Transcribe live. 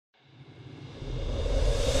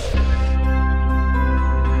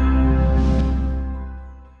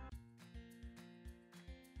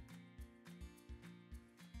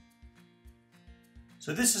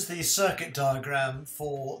So this is the circuit diagram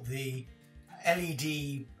for the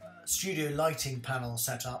LED studio lighting panel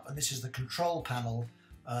setup, and this is the control panel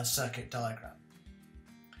circuit diagram.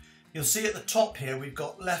 You'll see at the top here we've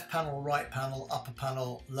got left panel, right panel, upper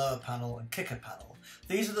panel, lower panel and kicker panel.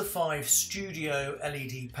 These are the 5 studio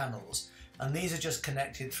LED panels, and these are just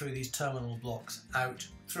connected through these terminal blocks out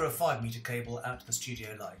through a 5-meter cable out to the studio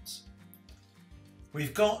lights.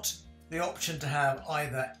 We've got the option to have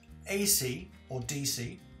either AC or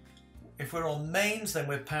DC. If we're on mains, then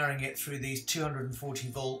we're powering it through these 240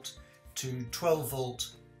 volt to 12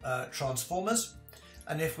 volt transformers.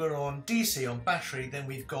 And if we're on DC, on battery, then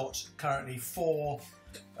we've got currently 4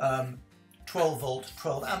 12 volt,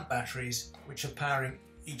 12 amp batteries, which are powering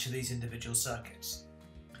each of these individual circuits.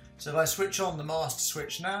 So if I switch on the master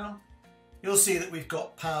switch now, you'll see that we've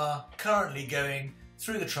got power currently going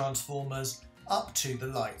through the transformers up to the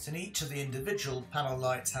lights, and each of the individual panel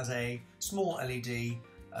lights has a small LED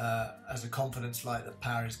as a confidence light that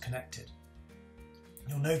power is connected.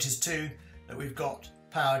 You'll notice too that we've got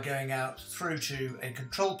power going out through to a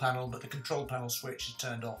control panel, but the control panel switch is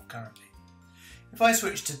turned off currently. If I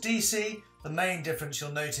switch to DC, the main difference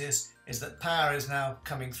you'll notice is that power is now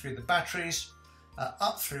coming through the batteries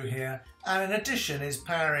up through here, and in addition is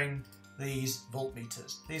powering these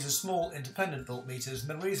voltmeters. These are small independent voltmeters, and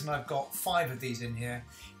the reason I've got 5 of these in here,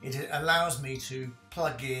 it allows me to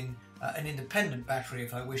plug in an independent battery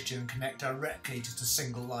if I wish to, and connect directly to a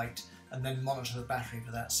single light and then monitor the battery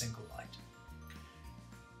for that single light.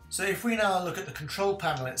 So if we now look at the control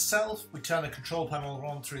panel itself, we turn the control panel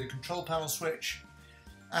on through the control panel switch,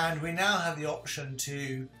 and we now have the option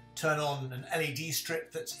to turn on an LED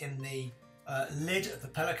strip that's in the lid of the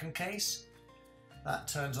Pelican case. That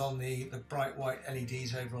turns on the bright white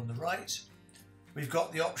LEDs over on the right. We've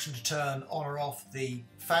got the option to turn on or off the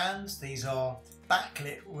fans. These are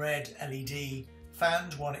backlit red LED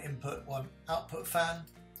fans, one input, one output fan.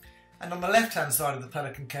 And on the left hand side of the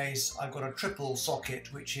Pelican case, I've got a triple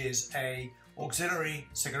socket, which is a auxiliary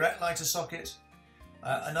cigarette lighter socket,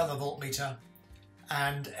 another voltmeter,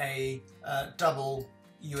 and a double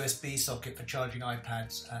USB socket for charging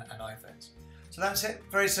iPads and iPhones. So that's it,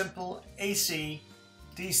 very simple, AC,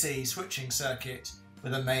 DC switching circuit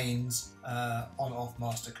with a mains on-off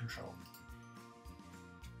master control.